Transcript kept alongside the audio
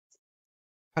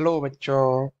Hello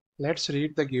बच्चों, let's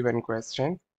read the given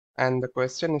question. And the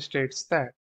question states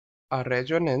that a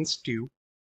resonance tube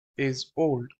is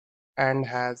old and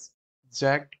has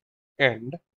jagged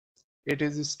end. It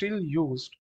is still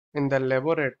used in the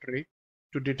laboratory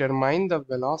to determine the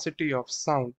velocity of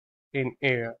sound in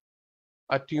air.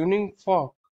 A tuning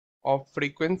fork of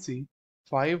frequency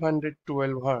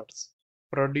 512 Hz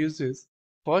produces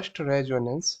first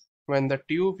resonance when the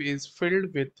tube is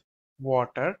filled with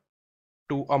water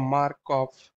to a mark of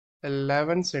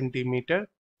 11 centimeter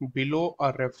below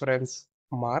a reference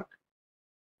mark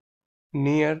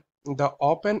near the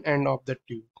open end of the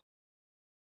tube.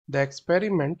 The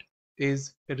experiment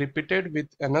is repeated with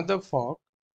another fork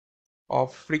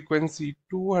of frequency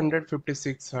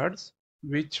 256 Hz,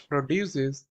 which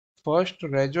produces first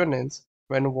resonance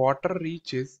when water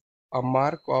reaches a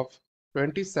mark of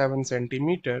 27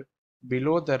 centimeter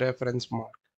below the reference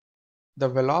mark. The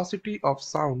velocity of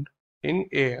sound in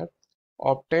air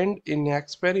obtained in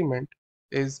experiment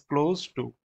is close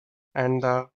to, and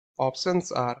the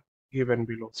options are given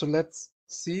below. So let's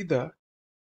see the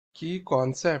key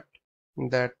concept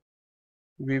that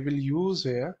we will use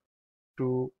here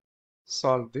to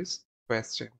solve this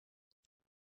question.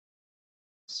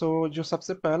 So जो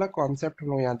सबसे पहला concept हम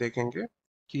लोग यहाँ देखेंगे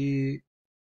कि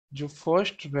जो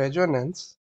first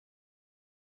resonance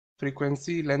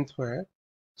frequency length है,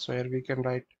 so here we can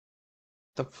write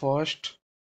the first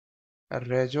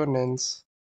resonance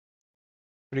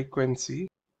frequency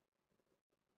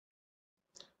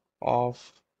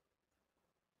of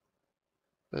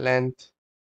length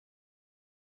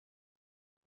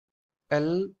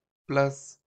L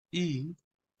plus E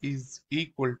is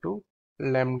equal to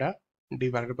lambda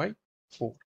divided by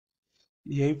 4.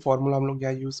 यही फॉर्मूला हम लोग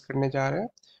यहाँ यूज करने जा रहे हैं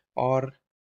और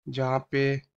जहाँ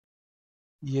पे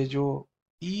ये जो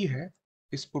E है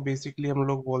इसको बेसिकली हम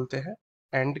लोग बोलते हैं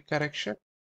एंड करेक्शन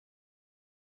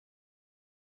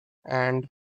एंड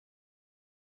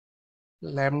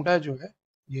लैम्डा जो है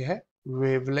ये है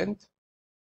वेवलेंथ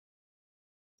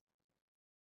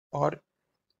और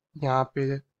यहाँ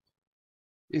पे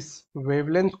इस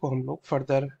वेवलेंथ को हम लोग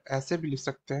फर्दर ऐसे भी लिख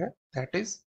सकते हैं that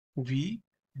is V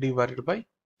divided by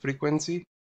frequency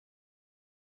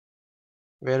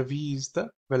where V is the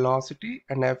velocity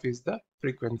and F is the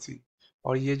frequency.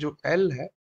 और ये जो L है,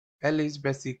 L is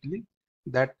basically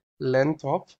that length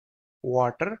of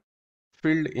water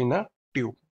filled in a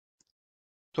tube.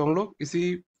 तो हम लोग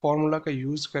इसी फॉर्मूला का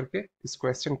यूज करके इस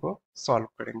क्वेश्चन को सॉल्व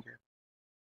करेंगे.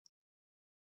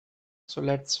 So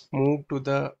let's move to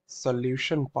the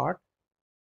solution part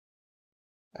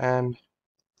and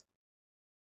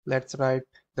let's write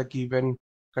the given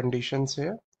conditions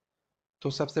here. तो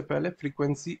सबसे पहले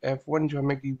फ्रीक्वेंसी F1 जो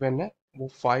हमें गिवन है वो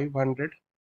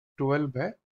 512 है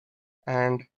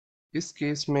एंड इस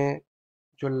केस में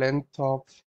जो length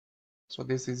of so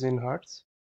this is in hertz.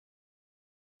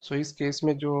 सो इस केस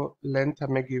में जो लेंथ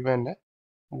हमें गिवन है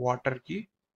वाटर की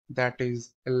दैट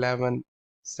इज 11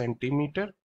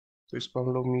 सेंटीमीटर. तो इसको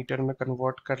हम लोग मीटर में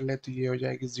कन्वर्ट कर ले तो ये हो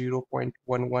जाएगी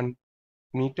 0.11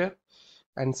 मीटर.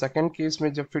 एंड सेकेंड केस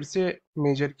में जब फिर से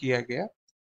मेजर किया गया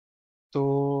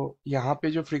तो यहाँ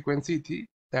पे जो फ्रीक्वेंसी थी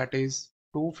दैट इज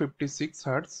 256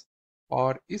 हर्ट्ज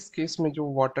और इस केस में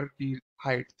जो वाटर की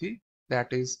हाइट थी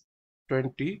that is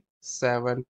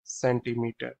 27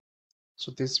 centimetre.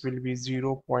 So this will be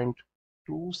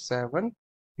 0.27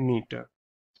 metre.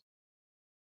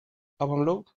 अब हम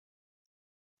लोग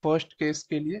फर्स्ट केस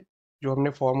के लिए जो हमने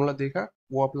फॉर्मूला देखा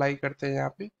वो अप्लाई करते हैं यहाँ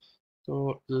पे.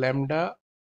 तो lambda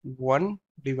 1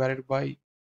 divided by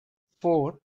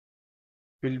 4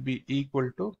 will be equal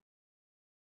to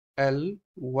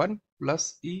L1 plus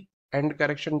E. And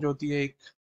correction जो होती है एक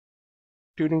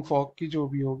ट्यूनिंग फॉर्क की जो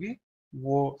भी होगी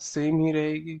वो सेम ही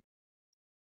रहेगी.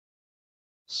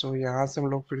 सो यहाँ से हम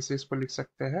लोग फिर से इसको लिख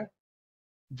सकते हैं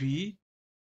V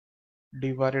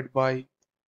divided by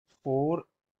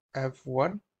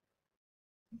 4F1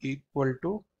 equal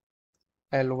to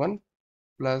L1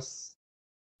 plus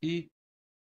E.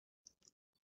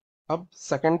 अब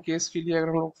सेकंड केस के लिए अगर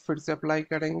हम लोग फिर से अप्लाई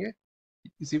करेंगे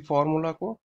इसी फॉर्मूला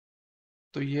को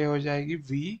तो ये हो जाएगी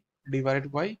V डिवाइडेड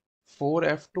बाई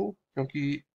 4F2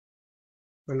 क्योंकि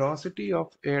velocity of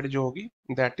air जो होगी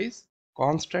that is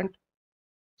constant.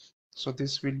 So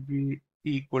this will be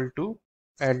equal to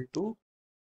L2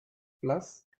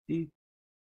 plus E.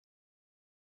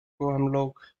 को हम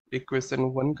लोग इक्वेशन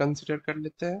 1 कंसिडर कर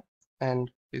लेते हैं एंड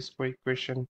इसको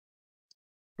इक्वेशन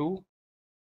 2.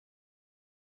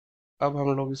 अब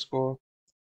हम लोग इसको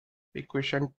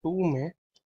इक्वेशन 2 में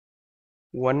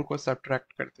 1 को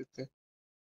सब्ट्रैक्ट कर देते हैं.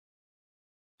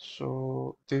 So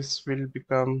this will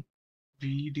become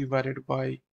V divided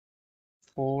by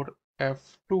 4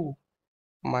 F2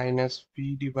 minus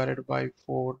V divided by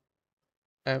 4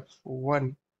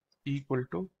 F1 equal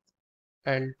to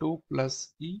L2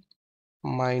 plus E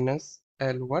minus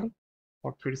L1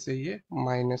 और फिर से ये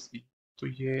माइनस E, तो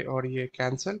ये और ये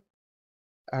कैंसिल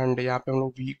एंड यहाँ पे हम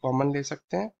लोग V कॉमन ले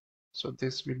सकते हैं, so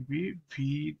this will be V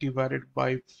divided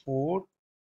by 4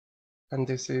 and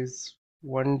this is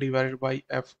 1 divided by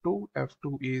F2.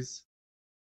 F2 is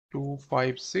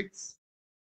 256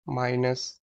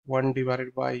 minus 1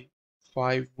 divided by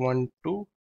 512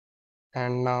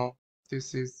 and now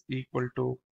this is equal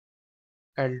to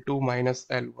L2 minus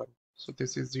L1. So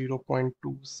this is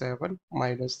 0.27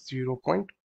 minus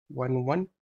 0.11.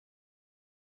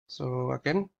 So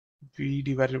again V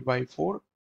divided by 4.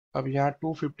 अब यहाँ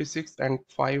 256 and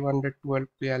 512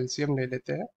 के LCM ले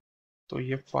लेते हैं, तो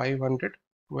ये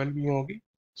 512 ही होगी.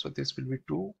 So this will be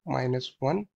 2 minus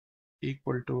 1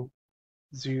 equal to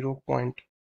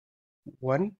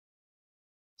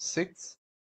 0.16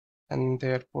 and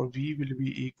therefore V will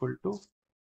be equal to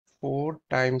 4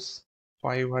 times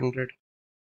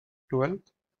 512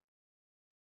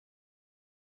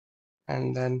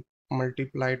 and then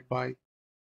multiplied by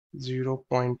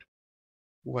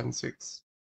 0.16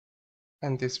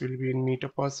 and this will be in meter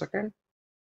per second.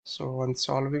 So on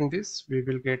solving this we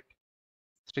will get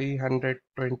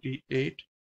 328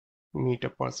 meter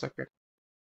per second.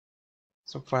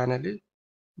 So finally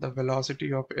the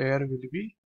velocity of air will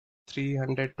be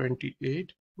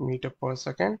 328 meter per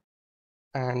second,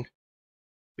 and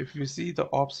if we see the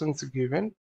options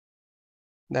given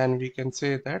then we can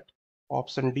say that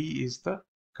option D is the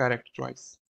correct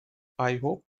choice. I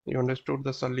hope you understood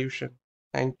the solution.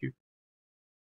 Thank you.